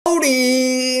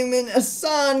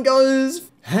Hassan goes.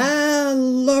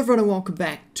 Hello everyone and welcome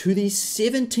back to the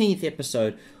 17th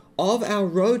episode of our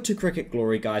Road to Cricket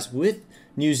Glory, guys, with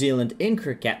New Zealand in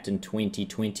Cricket Captain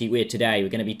 2020, where today we're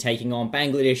going to be taking on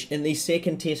Bangladesh in the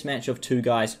second test match of two,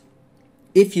 guys.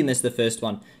 If you missed the first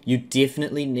one, you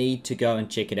definitely need to go and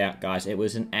check it out, guys. It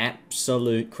was an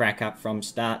absolute crack-up from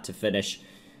start to finish.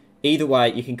 Either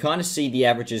way, you can kind of see the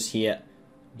averages here.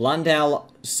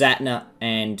 Blundell, Satner,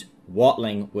 and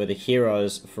Watling were the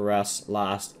heroes for us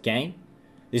last game.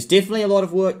 There's definitely a lot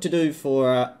of work to do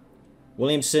for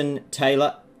Williamson,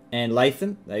 Taylor, and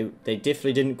Latham. They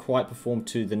definitely didn't quite perform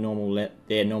to the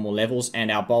their normal levels,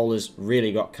 and our bowlers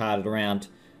really got carted around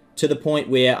to the point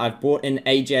where I've brought in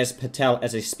Ajaz Patel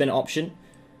as a spin option,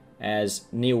 as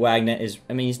Neil Wagner is,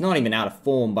 I mean, he's not even out of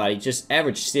form, but he just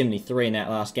averaged 73 in that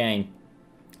last game.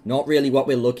 Not really what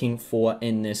we're looking for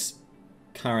in this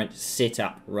current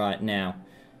setup right now.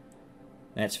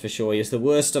 That's for sure. He's the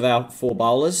worst of our four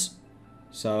bowlers.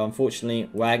 So unfortunately,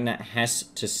 Wagner has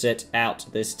to sit out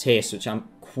this test, which I'm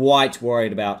quite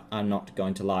worried about. I'm not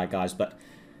going to lie, guys. But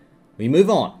we move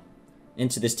on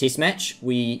into this test match.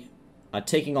 We are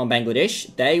taking on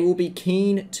Bangladesh. They will be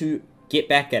keen to get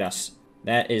back at us.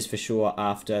 That is for sure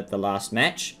after the last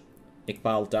match.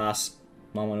 Iqbal Das,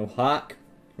 Mamanul Haq,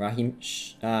 Rahim.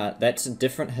 That's a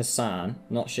different Hassan,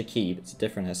 not Shakib. It's a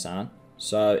different Hassan.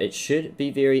 So it should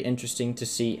be very interesting to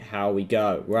see how we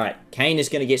go. Right, Kane is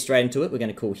going to get straight into it. We're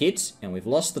going to call heads, and we've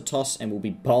lost the toss, and we'll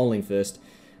be bowling first,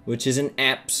 which is an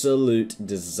absolute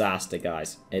disaster,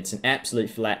 guys. It's an absolute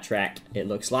flat track, it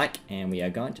looks like, and we are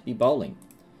going to be bowling.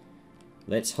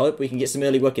 Let's hope we can get some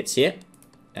early wickets here.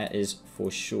 That is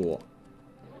for sure.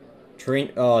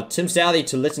 Trent, Tim Southey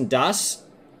to Lytton Das.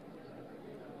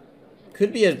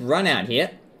 Could be a run out here.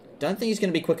 Don't think he's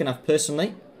going to be quick enough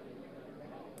personally.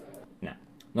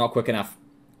 Not quick enough.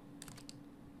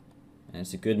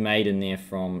 That's a good maiden there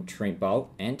from Trent Boult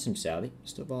and Tim Southey.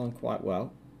 Still bowling quite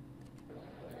well.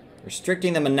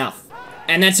 Restricting them enough.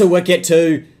 And that's a wicket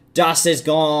too. Dust is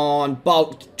gone.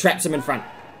 Boult traps him in front.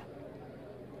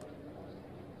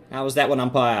 How was that one,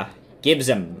 umpire? Gives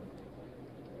him.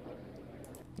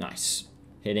 Nice.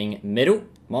 Hitting middle.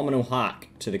 Mamanul Haq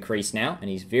to the crease now. And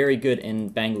he's very good in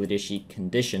Bangladeshi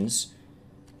conditions.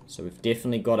 So we've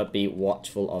definitely got to be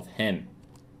watchful of him.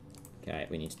 Okay,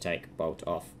 we need to take Boult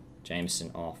off,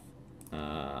 Jamieson off,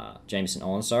 Jamieson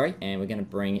on, sorry, and we're going to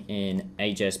bring in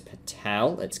Ajaz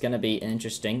Patel. It's going to be an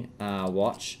interesting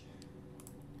watch,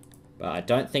 but I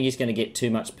don't think he's going to get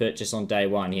too much purchase on day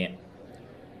one here.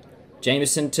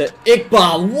 Jamieson to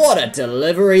Iqbal, what a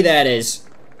delivery that is.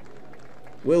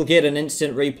 We'll get an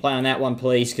instant replay on that one,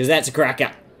 please, because that's a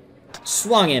cracker.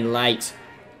 Swung in late.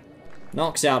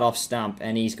 Knocks out off stump,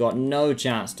 and he's got no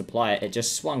chance to play it. It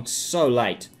just swung so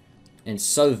late. And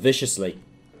so viciously.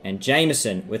 And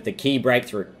Jamieson with the key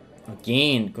breakthrough.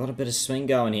 Again, got a bit of swing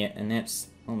going here. And that's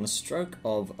on the stroke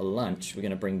of a lunch. We're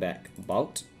going to bring back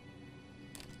Boult.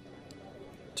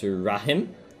 To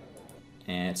Rahim.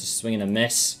 And it's a swing and a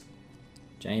miss.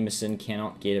 Jamieson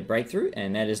cannot get a breakthrough.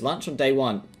 And that is lunch on day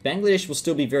one. Bangladesh will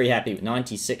still be very happy with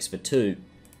 96 for 2.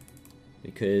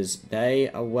 Because they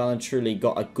are well and truly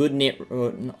got a good net... not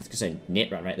going to say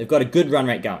net run rate. They've got a good run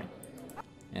rate going.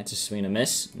 That's a swing and a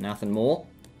miss. Nothing more.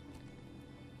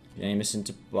 Jamieson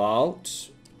to Boult.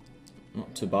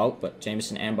 Not to Boult, but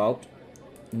Jamieson and Boult.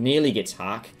 Nearly gets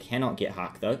Haq. Cannot get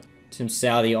Haq, though. Tim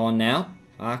Southey on now.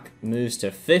 Haq moves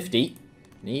to 50.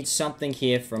 Needs something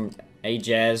here from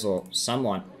Ajaz or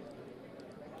someone.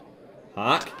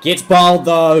 Haq gets bowled,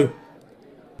 though.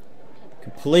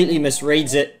 Completely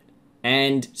misreads it.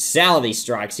 And Southey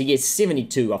strikes. He gets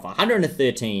 72 off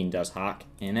 113, does Haq.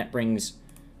 And that brings...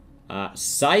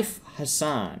 Saif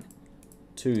Hassan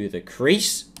to the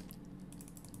crease.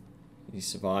 He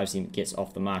survives, he gets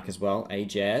off the mark as well.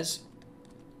 Ajaz.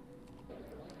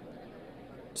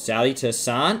 Southey to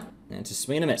Hassan. And to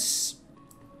swing and a miss.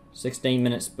 16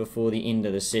 minutes before the end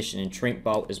of the session, and Trent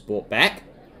Boult is brought back.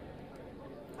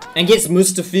 And gets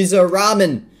Mustafiza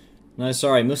Rahman. No,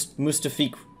 sorry,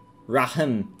 Mustafiq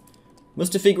Rahim.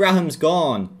 Mustafiq Rahim's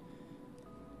gone.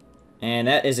 And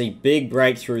that is a big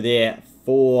breakthrough there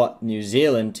for New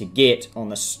Zealand to get on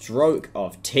the stroke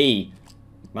of tea.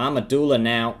 Mahmudullah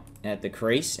now at the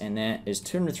crease, and that is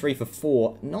 203 for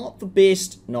 4. Not the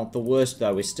best, not the worst,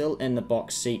 though. We're still in the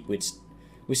box seat.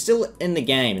 We're still in the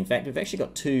game. In fact, we've actually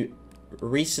got two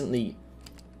recently,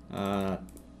 I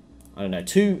don't know,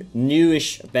 two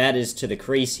newish batters to the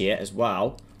crease here as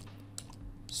well.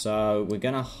 So we're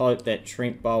going to hope that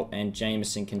Trent Boult and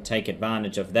Jamieson can take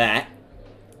advantage of that.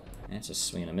 That's a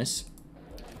swing and a miss.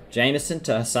 Jamieson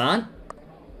to Hassan.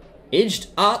 Edged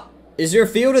up. Is there a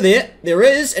fielder there? There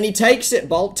is, and he takes it.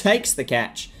 Boult takes the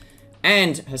catch.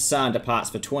 And Hassan departs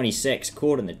for 26,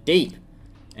 caught in the deep.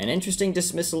 An interesting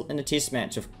dismissal in a test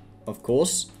match, of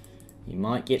course. You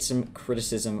might get some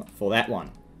criticism for that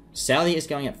one. Southey is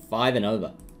going at 5 and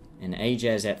over. And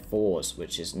Ajaz at 4s,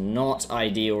 which is not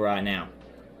ideal right now.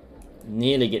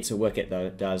 Nearly gets a wicket, though,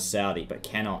 does Southey, but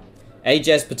cannot.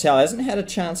 Ajaz Patel hasn't had a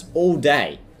chance all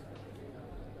day.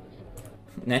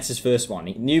 And that's his first one.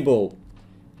 New ball.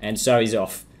 And so he's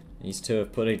off. These two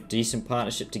have put a decent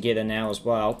partnership together now as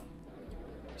well.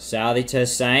 Southey to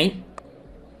Hussain.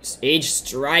 Edge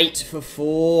straight for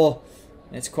 4.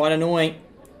 That's quite annoying.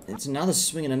 It's another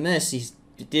swing and a miss. He's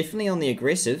definitely on the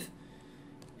aggressive.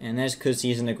 And that's because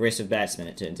he's an aggressive batsman,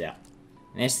 it turns out.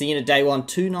 And that's the end of day 1.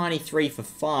 293 for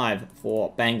 5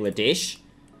 for Bangladesh.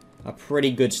 A pretty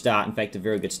good start. In fact, a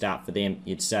very good start for them,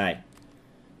 you'd say.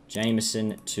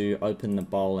 Jamieson to open the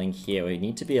bowling here. We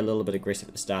need to be a little bit aggressive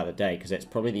at the start of the day, because that's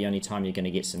probably the only time you're going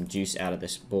to get some juice out of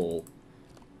this ball.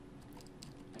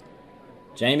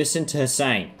 Jamieson to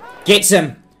Hussain. Gets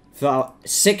him for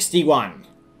 61.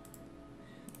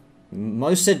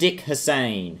 Mosaddiq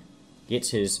Hussain gets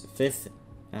his 5th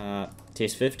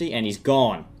Test 50, and he's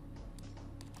gone.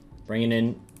 Bringing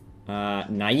in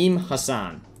Naeem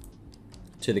Hassan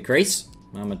to the crease.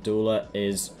 Mahmudullah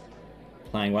is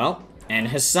playing well. And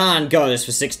Hassan goes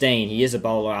for 16. He is a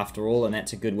bowler after all, and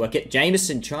that's a good wicket.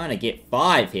 Jamieson trying to get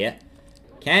 5 here.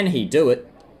 Can he do it?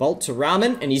 Boult to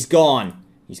Rahman, and he's gone.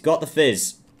 He's got the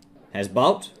fizz. Has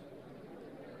Boult.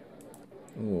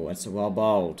 Oh, that's a well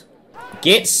bowled.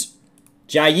 Gets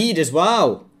Jayeed as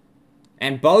well.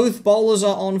 And both bowlers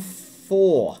are on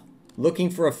 4. Looking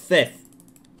for a 5th.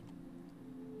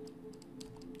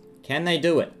 Can they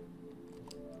do it?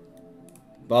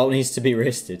 Boult needs to be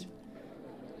rested.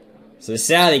 So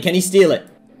Southey, can he steal it?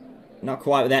 Not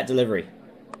quite with that delivery.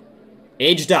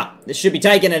 Edged up. This should be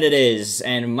taken, and it is.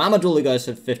 And Mahmudullah goes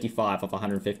for 55 off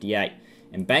 158.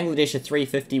 And Bangladesh are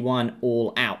 351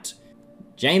 all out.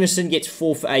 Jamieson gets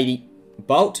 4 for 80.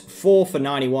 Boult, 4 for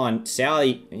 91.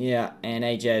 Southey, yeah, and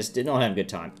Ajaz did not have a good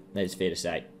time. That is fair to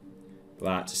say.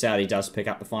 But Southey does pick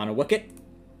up the final wicket.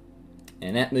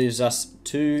 And that moves us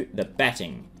to the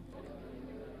batting.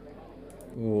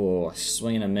 Oh,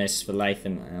 swing and a miss for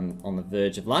Latham on the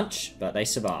verge of lunch, but they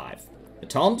survive. The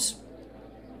Toms.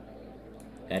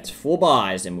 That's 4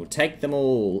 byes, and we'll take them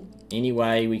all any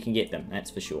way we can get them, that's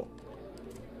for sure.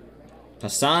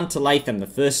 Hassan to Latham, the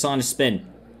first sign of spin.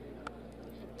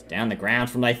 It's down the ground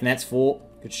from Latham, that's 4.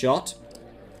 Good shot.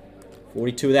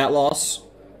 42 without loss.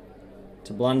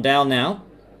 To Blundell now.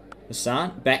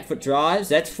 Hassan, back foot drives,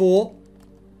 that's 4.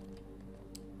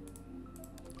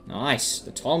 Nice.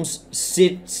 The Toms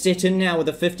sit in now with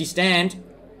a 50 stand.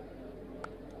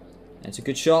 That's a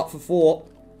good shot for 4.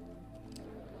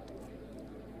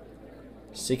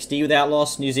 60 without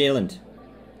loss, New Zealand.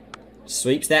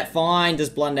 Sweeps that fine, does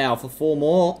Blundell for 4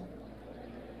 more.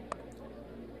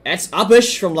 That's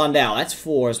uppish from Blundell. That's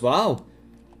 4 as well.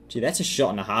 Gee, that's a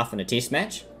shot and a half in a test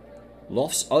match.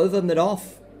 Lofts over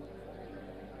mid-off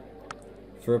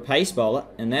for a pace bowler.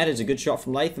 And that is a good shot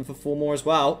from Latham for 4 more as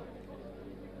well.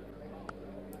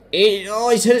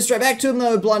 He's hit it straight back to him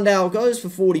though. Blundell goes for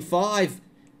 45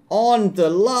 on the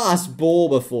last ball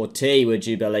before tea, would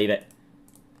you believe it?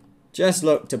 Just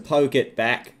looked to poke it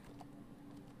back.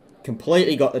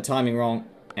 Completely got the timing wrong,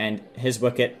 and his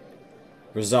wicket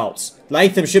results.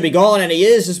 Latham should be gone, and he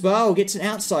is as well. Gets an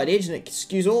outside edge, and it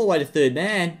skews all the way to 3rd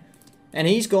man. And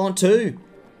he's gone too.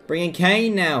 Bringing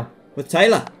Kane now with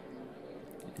Taylor.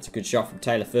 It's a good shot from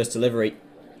Taylor, first delivery.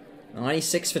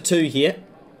 96 for 2 here.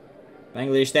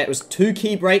 Bangladesh, that was 2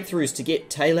 key breakthroughs to get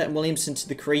Taylor and Williamson to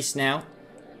the crease now.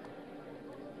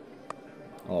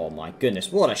 Oh my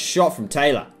goodness, what a shot from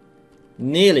Taylor.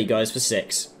 Nearly goes for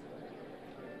 6.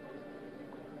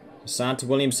 Hassan to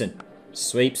Williamson.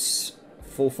 Sweeps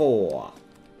for 4.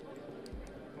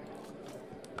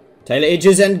 Taylor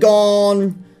edges and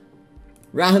gone.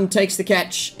 Raham takes the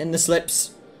catch in the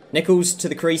slips. Nichols to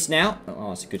the crease now.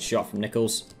 Oh, it's a good shot from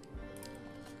Nichols.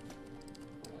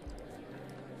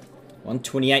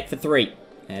 128 for 3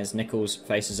 as Nichols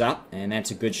faces up, and that's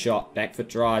a good shot. Back foot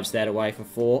drives that away for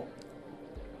 4.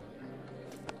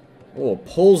 Oh,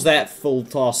 pulls that full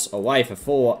toss away for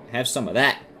 4. Have some of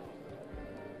that.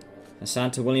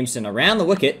 Hassan to Williamson around the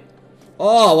wicket.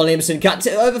 Oh, Williamson cuts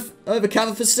it over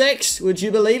cover for 6. Would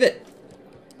you believe it?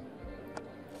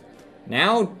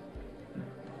 Now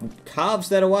carves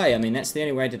that away. I mean, that's the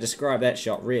only way to describe that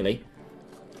shot, really.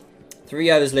 3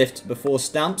 overs left before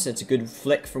stumps. It's a good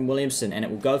flick from Williamson, and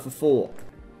it will go for 4.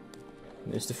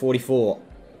 Moves to 44.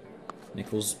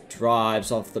 Nichols drives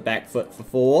off the back foot for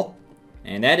 4.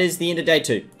 And that is the end of day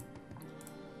 2.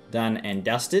 done and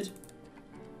dusted.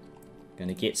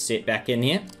 Gonna get set back in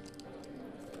here.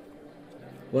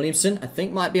 Williamson, I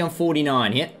think, might be on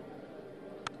 49 here.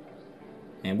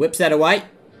 And whips that away.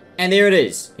 And there it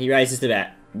is. He raises the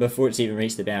bat before it's even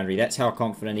reached the boundary. That's how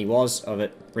confident he was of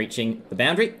it reaching the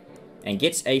boundary. And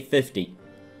gets a 50.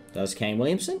 Does Kane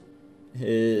Williamson.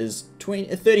 His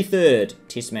 33rd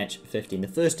Test match 50. And the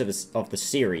first of the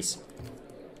series.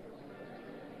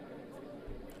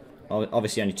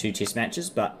 Obviously only 2 Test matches,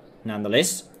 but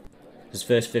nonetheless. His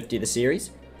first 50 of the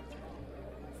series.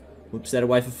 Whips that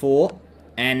away for 4.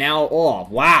 And now, oh,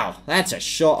 wow. That's a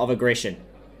shot of aggression.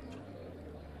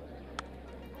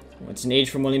 It's an edge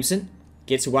from Williamson.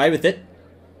 Gets away with it.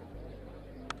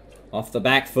 Off the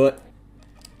back foot.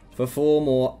 For 4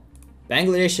 more.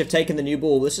 Bangladesh have taken the new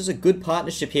ball. This is a good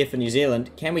partnership here for New Zealand.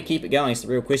 Can we keep it going? It's the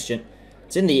real question.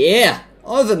 It's in the air.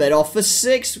 Over mid-off for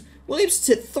 6.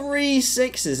 Williamson hit 3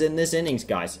 sixes in this innings,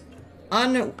 guys.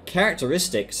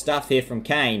 Uncharacteristic stuff here from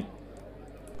Kane.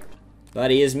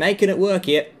 But he is making it work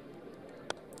here.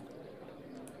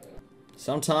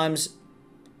 Sometimes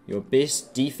your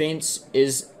best defense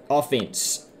is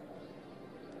offense.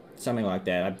 Something like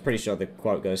that. I'm pretty sure the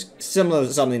quote goes similar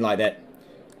to something like that.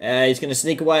 He's going to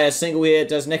sneak away a single here,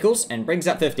 does Nichols, and brings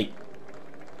up 50.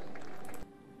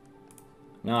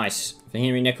 Nice. For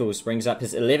Henry Nichols, brings up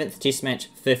his 11th Test match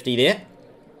 50 there.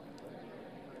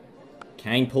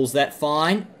 Kane pulls that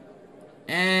fine.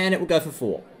 And it will go for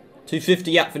 4.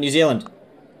 250 up for New Zealand.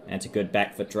 That's a good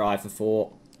back foot drive for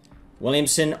 4.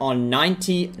 Williamson on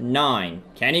 99.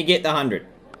 Can he get the 100?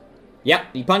 Yep,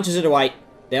 he punches it away.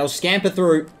 They'll scamper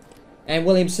through. And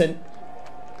Williamson,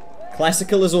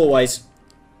 classical as always,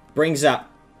 brings up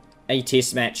a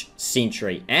Test match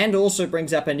century. And also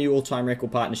brings up a new all-time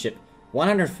record partnership.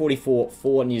 144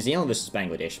 for New Zealand versus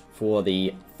Bangladesh for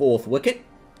the 4th wicket.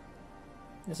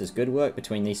 This is good work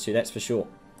between these two, that's for sure.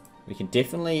 We can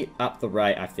definitely up the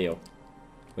rate, I feel,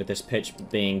 with this pitch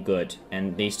being good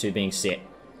and these two being set.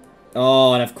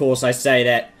 Oh, and of course I say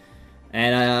that.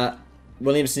 And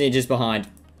Williamson edges behind,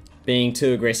 being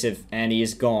too aggressive, and he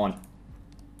is gone.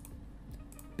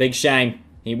 Big shame.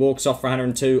 He walks off for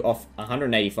 102 off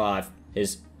 185.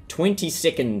 His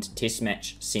 22nd Test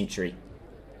match century.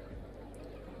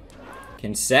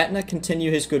 Can Satner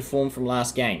continue his good form from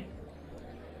last game?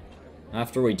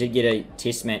 After all, he did get a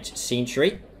Test match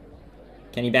century.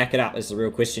 Can he back it up is the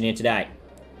real question here today.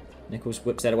 Nichols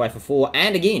whips that away for 4.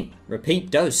 And again, repeat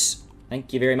dose.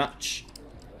 Thank you very much.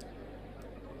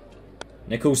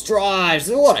 Nichols drives.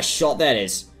 What a shot that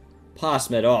is. Pass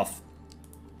mid off.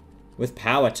 With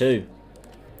power too.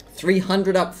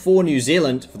 300 up for New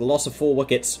Zealand for the loss of 4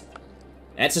 wickets.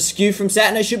 That's a skew from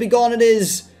Satner. Should be gone. It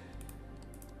is.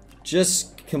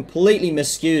 Just completely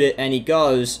miscued it. And he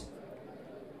goes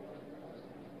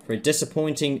for a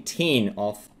disappointing 10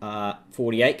 off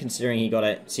 48, considering he got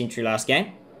a century last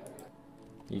game.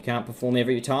 You can't perform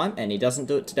every time, and he doesn't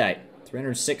do it today.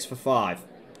 306 for 5.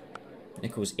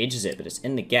 Nichols edges it, but it's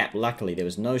in the gap. Luckily, there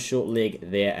was no short leg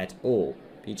there at all.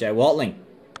 PJ Watling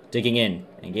digging in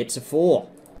and gets a 4.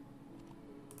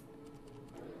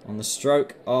 On the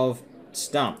stroke of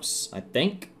stumps, I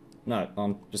think. No,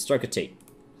 on the stroke of tee.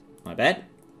 My bad.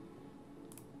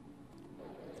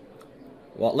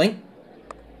 Watling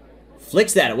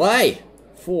flicks that away.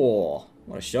 4.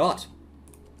 What a shot.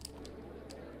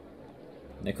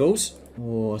 Nichols.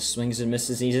 Oh, swings and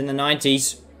misses. He's in the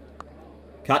 90s.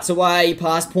 Cuts away.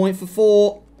 Past point for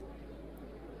 4.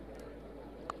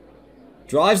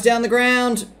 Drives down the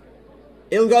ground.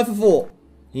 It'll go for 4.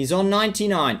 He's on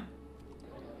 99.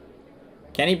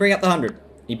 Can he bring up the 100?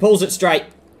 He pulls it straight.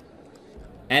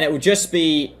 And it will just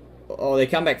be... Oh, they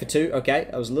come back for 2. Okay,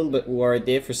 I was a little bit worried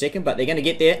there for a second, but they're going to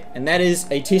get there. And that is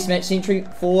a Test match century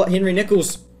for Henry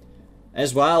Nichols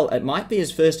as well. It might be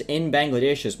his first in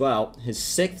Bangladesh as well. His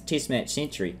 6th Test match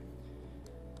century.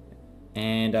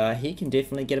 And he can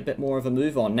definitely get a bit more of a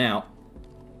move on now.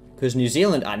 Because New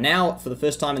Zealand are now, for the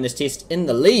first time in this test, in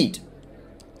the lead.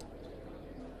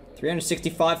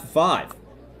 365 for 5.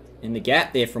 In the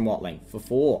gap there from Watling for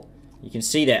 4. You can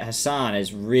see that Hassan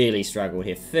has really struggled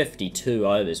here. 52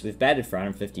 overs. We've batted for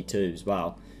 152 as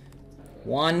well.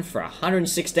 1 for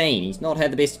 116. He's not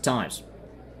had the best of times.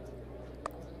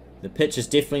 The pitch has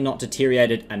definitely not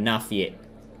deteriorated enough yet.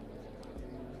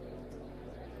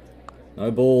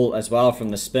 No ball as well from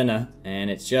the spinner.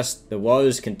 And it's just the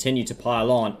woes continue to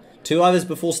pile on. 2 overs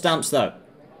before stumps though.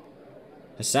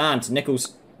 Hassan to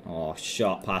Nichols. Oh,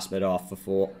 shot past mid off for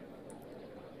 4.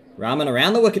 Rahman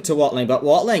around the wicket to Watling. But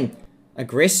Watling,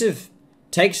 aggressive,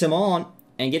 takes him on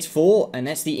and gets 4. And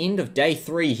that's the end of day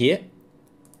 3 here.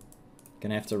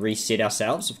 Gonna have to reset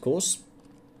ourselves, of course.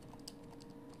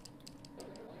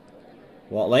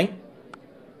 Watling.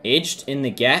 Edged in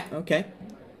the gap. Okay.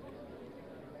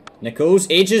 Nichols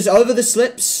edges over the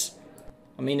slips.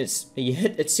 I mean,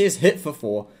 it says hit for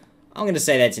 4. I'm going to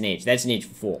say that's an edge. That's an edge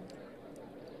for 4.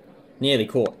 Nearly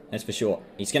caught, that's for sure.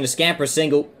 He's going to scamper a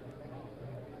single.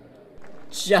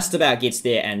 Just about gets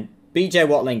there, and BJ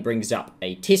Watling brings up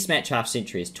a test match half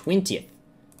century, his 20th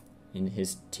in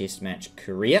his test match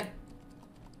career.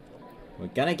 We're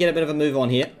going to get a bit of a move on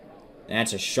here.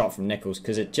 That's a shot from Nichols,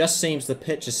 because it just seems the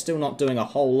pitch is still not doing a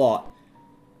whole lot.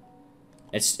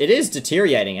 It is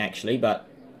deteriorating, actually, but...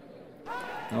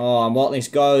 Oh, and Watling's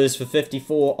goes for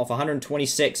 54 off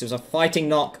 126. It was a fighting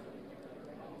knock.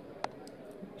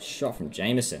 Shot from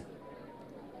Jamieson.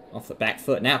 Off the back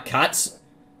foot. Now cuts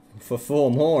for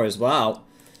 4 more as well.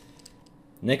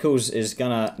 Nichols is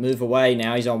going to move away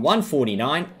now. He's on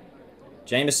 149.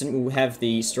 Jamieson will have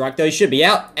the strike, though. He should be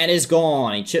out and is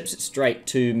gone. He chips it straight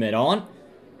to mid-on.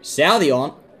 Southey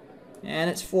on. And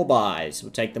it's 4 byes.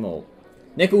 We'll take them all.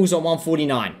 Nichols on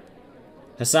 149.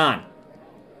 Hassan.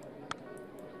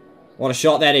 What a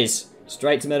shot that is.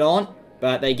 Straight to mid-on.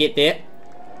 But they get there.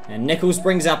 And Nichols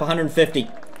brings up 150.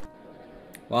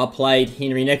 Well played,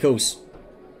 Henry Nichols.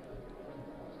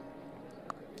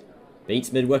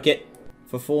 Beats mid-wicket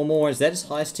for 4 more. Is that his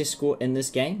highest test score in this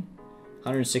game?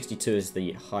 162 is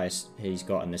the highest he's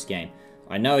got in this game.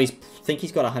 I know I think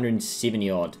he's got 170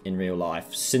 odd in real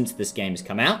life since this game has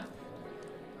come out.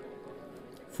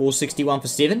 461 for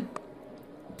 7.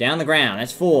 Down the ground.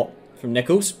 That's 4 from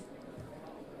Nichols.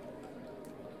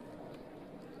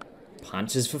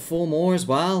 Punches for 4 more as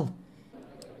well.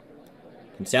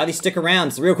 Can Southey stick around?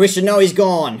 It's the real question. No, he's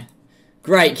gone.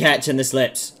 Great catch in the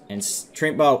slips. And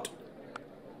Trent Boult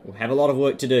will have a lot of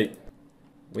work to do.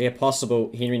 Where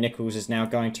possible, Henry Nichols is now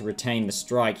going to retain the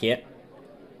strike here.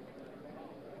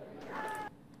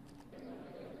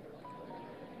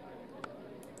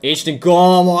 Edged and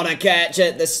gone. What a catch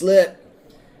at the slip.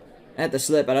 At the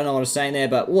slip. I don't know what I was saying there,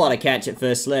 but what a catch at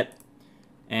first slip.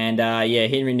 And, yeah,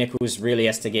 Henry Nichols really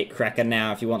has to get cracking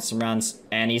now if he wants some runs.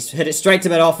 And he's hit it straight to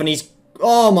mid-off, and he's...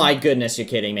 Oh, my goodness, you're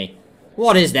kidding me.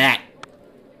 What is that?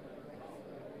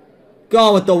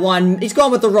 Gone with the one... He's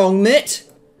gone with the wrong mitt.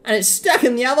 And it's stuck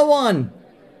in the other one.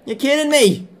 You're kidding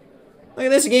me. Look at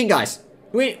this again, guys.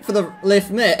 Went for the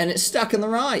left mitt, and it's stuck in the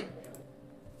right.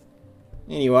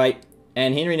 Anyway,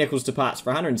 and Henry Nichols departs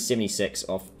for 176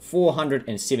 off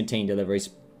 417 deliveries.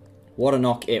 What a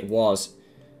knock it was.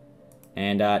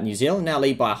 And New Zealand now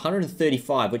lead by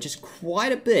 135, which is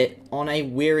quite a bit on a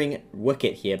wearing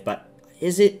wicket here. But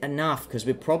is it enough? Because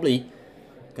we're probably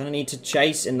going to need to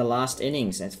chase in the last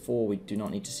innings. That's 4. We do not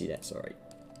need to see that, sorry.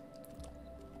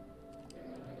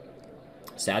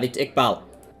 Southey to Iqbal.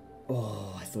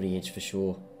 Oh, I thought he edged for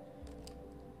sure.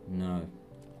 No.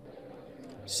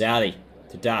 Southey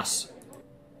to Das.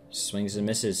 Swings and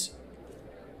misses.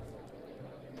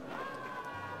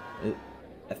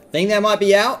 I think that might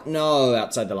be out. No,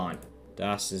 outside the line.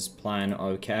 Das is playing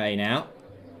okay now.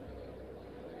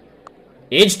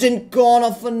 Edged and gone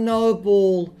off a no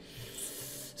ball.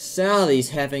 Southey's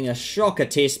having a shocker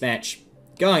test match.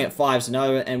 Going at 5s and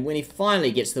over, and when he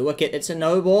finally gets the wicket, it's a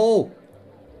no ball.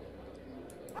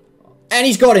 And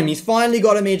he's got him. He's finally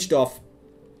got him edged off.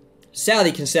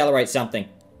 Southey can celebrate something.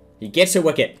 He gets a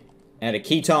wicket. At a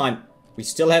key time. We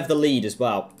still have the lead as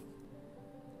well.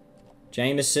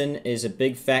 Jamieson is a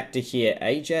big factor here.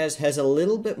 Ajaz has a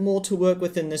little bit more to work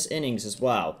with in this innings as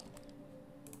well.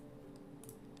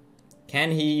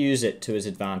 Can he use it to his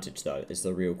advantage, though, is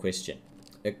the real question.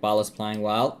 Iqbal is playing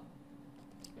well.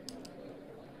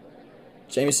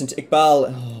 Jamieson to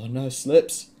Iqbal. Oh, no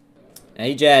slips.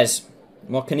 Ajaz,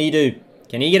 what can he do?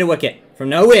 Can he get a wicket from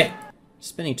nowhere?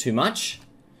 Spinning too much?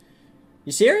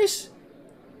 You serious?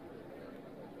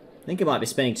 I think it might be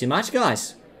spinning too much,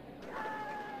 guys.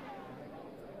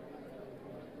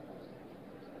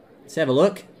 Let's have a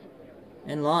look.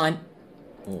 In line.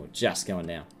 Oh, just going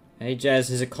down. Ajaz,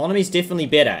 his economy's definitely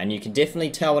better, and you can definitely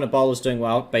tell when a bowler's doing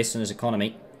well based on his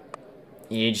economy.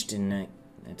 Edged in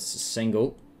that's a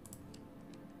single.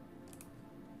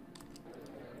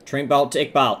 Trent Boult to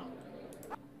Iqbal.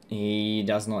 He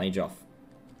does not edge off.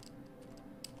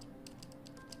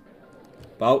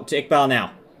 Boult to Iqbal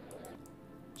now.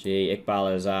 Gee,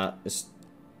 Iqbal is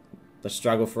the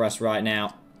struggle for us right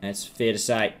now. That's fair to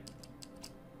say.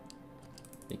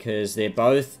 Because they're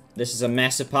both... This is a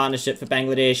massive partnership for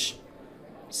Bangladesh.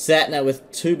 Satna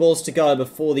with 2 balls to go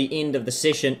before the end of the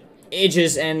session.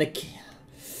 Edges and the...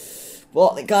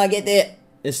 Well, they can't get there.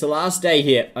 It's the last day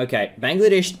here. Okay,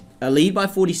 Bangladesh lead by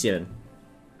 47.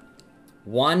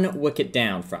 1 wicket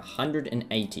down for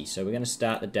 180. So we're going to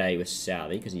start the day with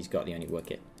Southey because he's got the only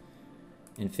wicket.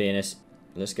 In fairness,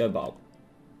 let's go Boult.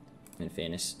 in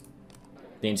fairness.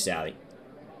 Then Southey.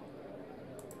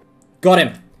 Got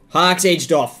him. Hark's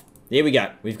edged off. There we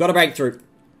go. We've got a breakthrough.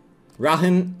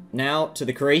 Rahim now to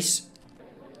the crease.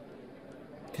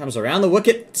 Comes around the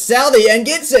wicket. Southey and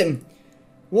gets him.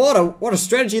 What a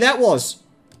strategy that was.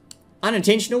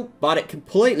 Unintentional, but it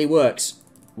completely works.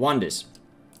 Wonders.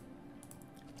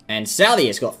 And Southey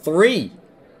has got 3.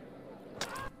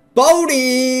 Boult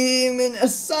him! And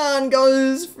Hassan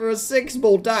goes for a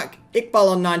 6-ball duck.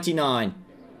 Iqbal on 99.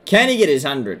 Can he get his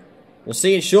 100? We'll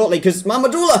see it shortly, because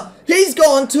Mahmudullah, he's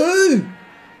gone too!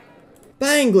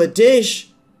 Bangladesh.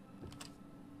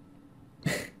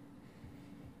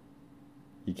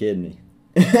 You kidding me?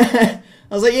 I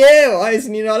was like, yeah, why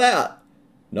isn't he not out?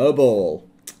 No ball.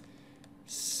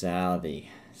 Southey.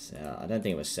 I don't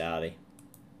think it was Southey.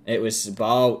 It was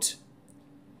Boult.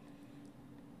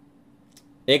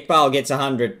 Iqbal gets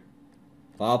 100.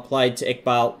 Well played to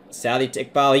Iqbal. Southey to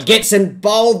Iqbal. He gets him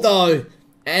bowled though.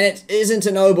 And it isn't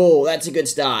a no ball. That's a good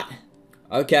start.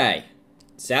 Okay.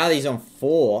 Southey's on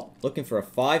 4. Looking for a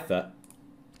 5-foot.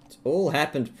 It's all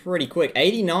happened pretty quick.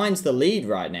 89's the lead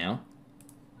right now.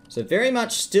 So very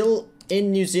much still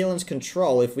in New Zealand's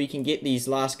control if we can get these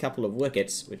last couple of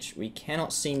wickets, which we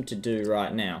cannot seem to do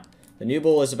right now. The new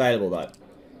ball is available though.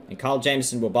 And Kyle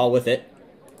Jamieson will bowl with it.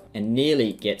 And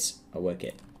nearly gets a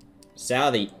wicket.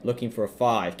 Southey looking for a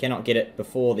 5. Cannot get it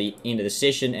before the end of the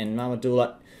session. And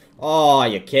Mahmudullah. Oh,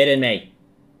 you're kidding me.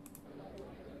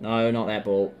 No, not that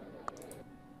ball.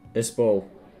 This ball.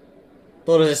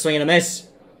 Thought it was a swing and a miss.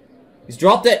 He's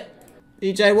dropped it.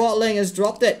 DJ Watling has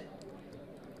dropped it.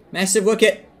 Massive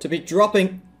wicket to be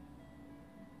dropping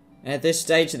at this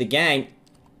stage of the game.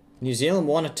 New Zealand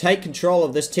want to take control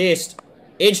of this test.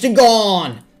 Edged and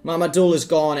gone. Mahmudullah's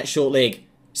gone at short leg.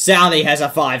 Southey has a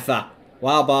 5-for.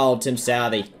 Well bowled, Tim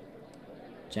Southey.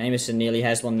 Jamieson nearly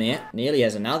has one there. Nearly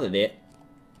has another there.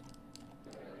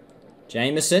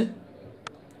 Jamieson.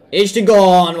 Edged and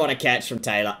gone. What a catch from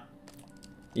Taylor.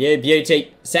 You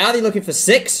beauty. Southey looking for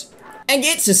 6. And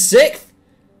gets a 6th.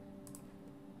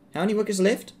 How many wickets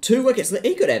left? 2 wickets left.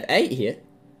 He could have 8 here.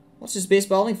 What's his best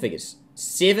bowling figures?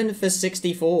 7 for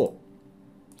 64.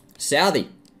 Southey.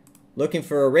 Looking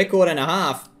for a record and a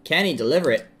half. Can he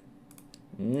deliver it?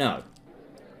 No.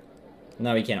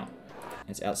 No, he cannot.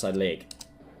 It's outside leg.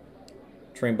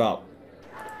 Trent Boult.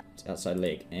 It's outside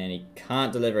leg. And he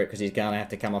can't deliver it because he's going to have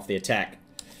to come off the attack.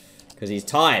 Because he's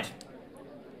tired.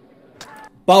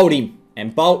 Bowled him.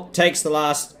 And Boult takes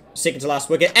the second to last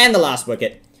wicket and the last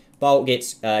wicket. Boult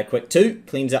gets a quick 2.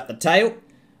 Cleans up the tail.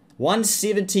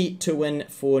 170 to win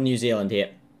for New Zealand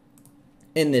here.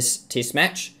 In this test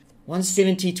match.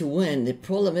 170 to win. The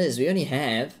problem is we only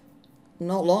have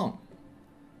not long.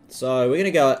 So we're going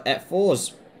to go at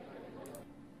 4s.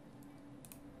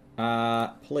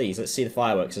 Please, let's see the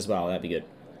fireworks as well. That'd be good.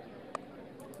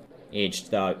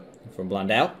 Edged, though, from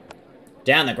Blundell.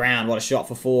 Down the ground. What a shot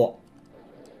for 4.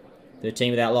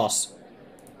 13 without loss.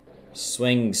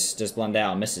 Swings, does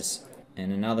Blundell. Misses.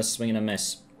 And another swing and a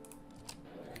miss.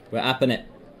 We're up in it.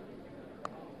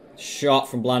 Shot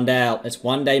from Blundell. It's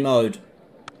one-day mode.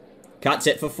 Cuts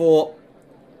it for 4.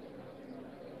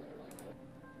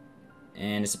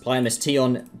 And it's a play miss T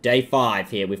on day 5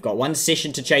 here. We've got 1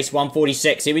 session to chase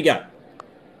 146. Here we go.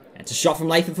 That's a shot from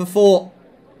Latham for 4.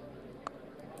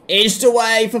 Edged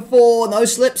away for 4. No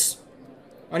slips.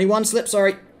 Only 1 slip,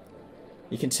 sorry.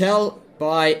 You can tell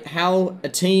by how a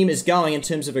team is going in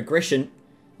terms of aggression.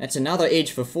 That's another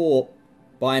edge for 4.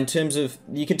 In terms of,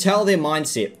 you can tell their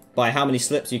mindset by how many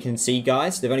slips you can see,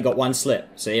 guys. They've only got 1 slip.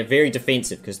 So they're very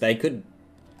defensive because they could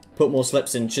put more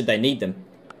slips in should they need them.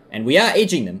 And we are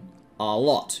edging them a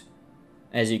lot,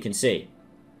 as you can see.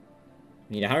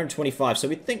 We need 125, so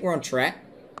we think we're on track.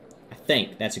 I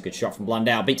think that's a good shot from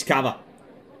Blundell. Beats cover.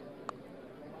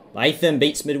 Latham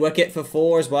beats mid-wicket for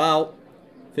 4 as well.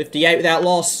 58 without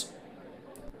loss.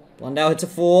 Blundell hits a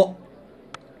 4.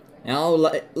 Now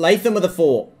Latham with a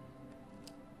 4.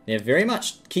 They're very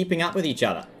much keeping up with each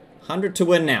other. 100 to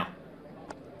win now.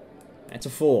 That's a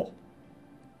 4.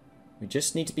 We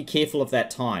just need to be careful of that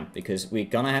time because we're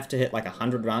going to have to hit like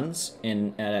 100 runs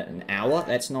in an hour.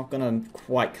 That's not going to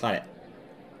quite cut it.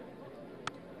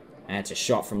 That's a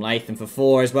shot from Latham for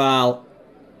 4 as well.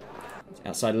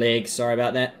 Outside leg. Sorry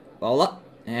about that. Bowler.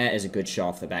 That is a good shot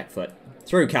off the back foot.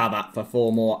 Through cover for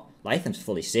 4 more. Latham's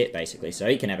fully set basically, so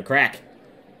he can have a crack.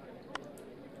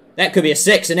 That could be a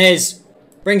 6 and is.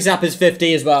 Brings up his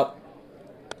 50 as well.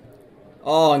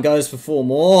 Oh, and goes for 4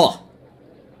 more.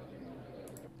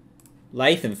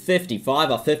 Latham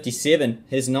 55 off 57.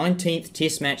 His 19th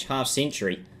test match half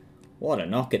century. What a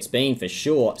knock it's been for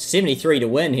sure. 73 to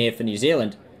win here for New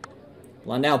Zealand.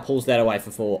 Blundell pulls that away for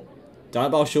 4.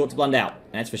 Don't bowl short to Blundell.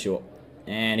 That's for sure.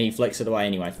 And he flicks it away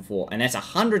anyway for 4. And that's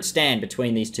 100 stand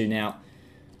between these two now.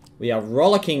 We are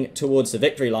rollicking towards the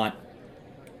victory line.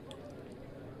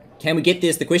 Can we get there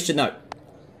is the question, though.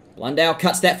 Blundell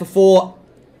cuts that for 4.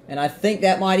 And I think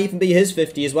that might even be his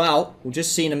 50 as well. We'll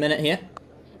just see in a minute here.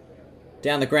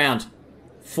 Down the ground.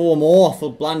 4 more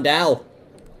for Blundell.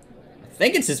 I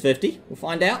think it's his 50. We'll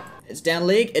find out. It's down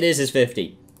leg. It is his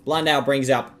 50. Blundell brings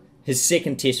up his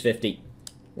second test 50.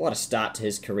 What a start to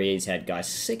his career he's had, guys.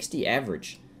 60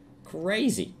 average.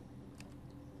 Crazy.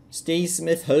 Steve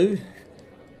Smith who?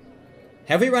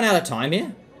 Have we run out of time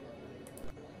here?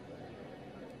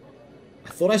 I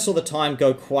thought I saw the time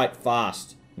go quite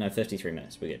fast. No, 53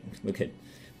 minutes. We're good. We're good.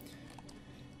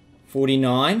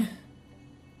 49.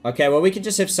 Okay, well, we could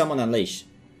just have someone unleash.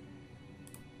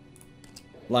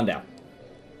 Blundell.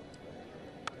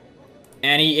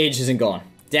 And he edges and gone.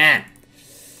 Damn.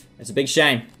 That's a big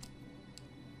shame.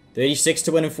 36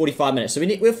 to win in 45 minutes. So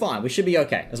we're fine. We should be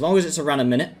okay. As long as it's around a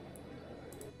minute.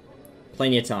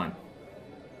 Plenty of time.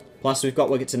 Plus, we've got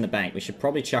wickets in the bank. We should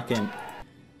probably chuck in...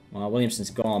 Well, Williamson's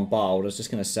gone Boult. I was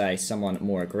just going to say someone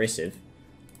more aggressive.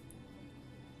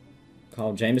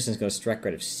 Jamieson's got a strike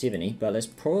rate of 70. But let's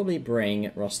probably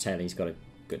bring Ross Taylor. He's got a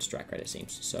good strike rate, it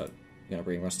seems. So, we're going to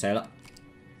bring Ross Taylor.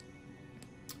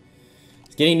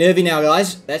 It's getting nervy now,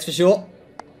 guys. That's for sure.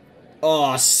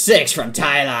 Oh, 6 from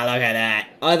Taylor. Look at that.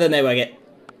 Over mid-wicket.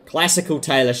 Classical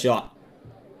Taylor shot.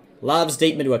 Loves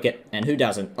deep mid-wicket. And who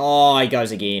doesn't? Oh, he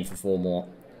goes again for 4 more.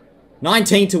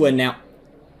 19 to win now.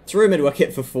 Through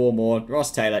mid-wicket for 4 more.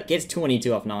 Ross Taylor gets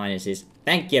 22 off 9 and says,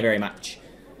 thank you very much.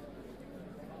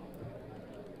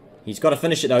 He's got to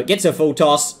finish it though. Gets a full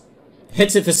toss.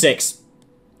 Hits it for 6.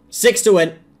 6 to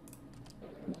win.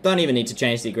 Don't even need to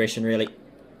change the aggression really.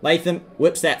 Latham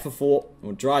whips that for 4.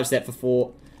 Or drives that for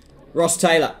 4. Ross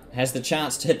Taylor has the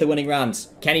chance to hit the winning runs.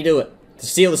 Can he do it? To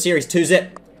seal the series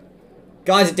 2-zip.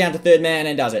 Guides it down to third man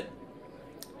and does it.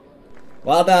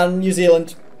 Well done, New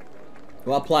Zealand.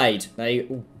 Well played. They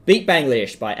beat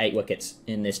Bangladesh by 8 wickets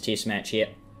in this test match here.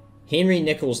 Henry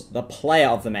Nicholls, the player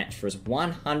of the match for his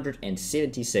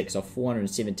 176 off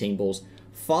 417 balls.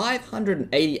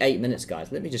 588 minutes,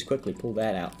 guys. Let me just quickly pull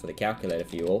that out for the calculator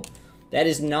for you all. That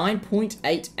is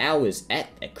 9.8 hours at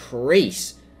a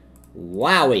crease.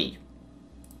 Wowie.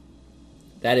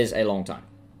 That is a long time.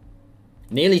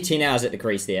 Nearly 10 hours at the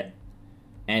crease there.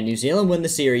 And New Zealand win the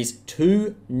series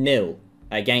 2-0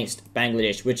 against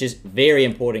Bangladesh, which is very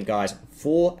important, guys,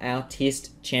 for our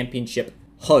Test Championship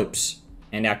hopes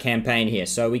and our campaign here.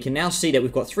 So we can now see that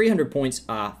we've got 300 points,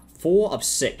 4 of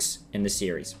 6 in the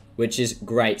series, which is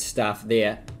great stuff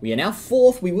there. We are now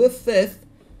 4th. We were 5th,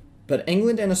 but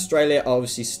England and Australia are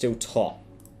obviously still top.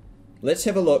 Let's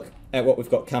have a look at what we've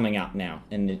got coming up now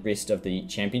in the rest of the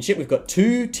championship. We've got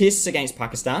 2 tests against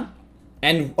Pakistan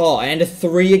and a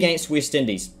 3 against West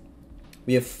Indies.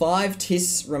 We have 5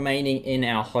 tests remaining in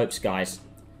our hopes, guys,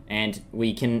 and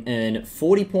we can earn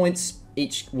 40 points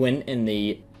each win in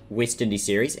the West Indies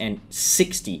series and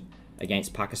 60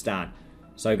 against Pakistan.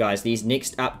 So, guys, these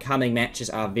next upcoming matches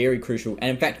are very crucial. And,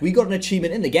 in fact, we got an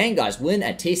achievement in the game, guys. Win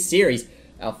a test series.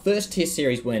 Our first test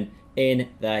series win in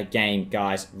the game,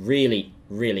 guys. Really,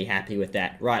 really happy with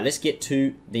that. Right, let's get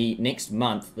to the next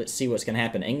month. Let's see what's going to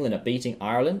happen. England are beating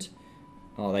Ireland.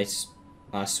 Oh, they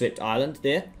swept Ireland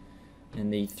there in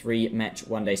the 3-match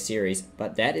one-day series.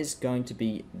 But that is going to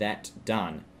be that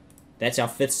done. That's our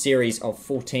 5th series of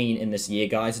 14 in this year,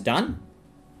 guys. Done.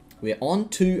 We're on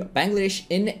to Bangladesh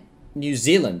in New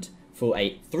Zealand for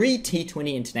a 3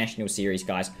 T20 international series,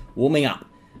 guys. Warming up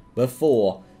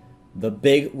before the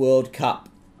big World Cup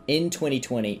in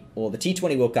 2020, or the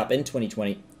T20 World Cup in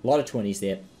 2020. A lot of 20s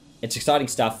there. It's exciting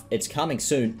stuff. It's coming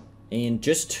soon in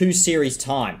just 2 series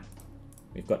time.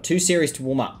 We've got 2 series to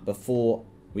warm up before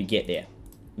we get there.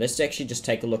 Let's actually just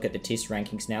take a look at the test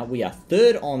rankings now. We are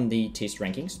 3rd on the test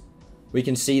rankings. We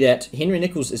can see that Henry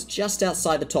Nicholls is just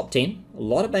outside the top 10. A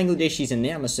lot of Bangladeshis in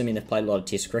there. I'm assuming they've played a lot of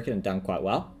test cricket and done quite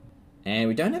well. And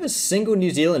we don't have a single New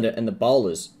Zealander in the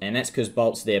bowlers, and that's because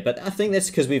Boult's there. But I think that's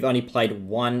because we've only played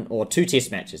 1 or 2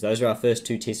 test matches. Those are our first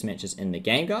 2 test matches in the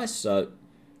game, guys. So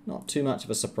not too much of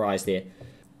a surprise there.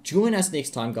 Join us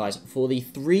next time, guys, for the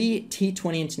 3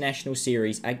 T20 International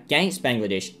Series against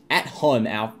Bangladesh at home.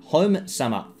 Our home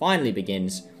summer finally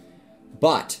begins.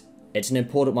 But it's an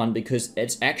important one because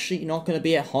it's actually not going to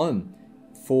be at home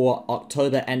for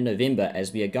October and November,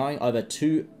 as we are going over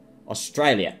to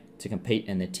Australia to compete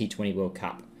in the T20 World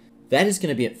Cup. That is going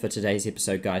to be it for today's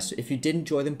episode, guys. So if you did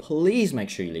enjoy them, please make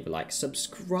sure you leave a like.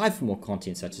 Subscribe for more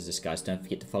content such as this, guys. Don't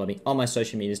forget to follow me on my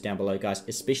social medias down below, guys,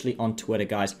 especially on Twitter,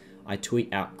 guys. I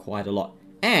tweet out quite a lot.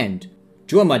 And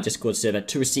join my Discord server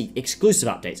to receive exclusive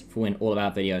updates for when all of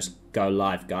our videos go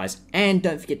live, guys. And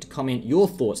don't forget to comment your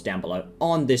thoughts down below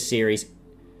on this series.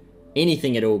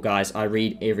 Anything at all, guys. I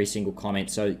read every single comment,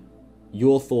 so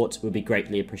your thoughts would be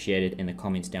greatly appreciated in the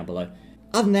comments down below.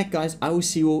 Other than that, guys, I will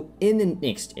see you all in the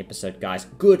next episode, guys.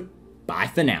 Goodbye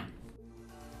for now.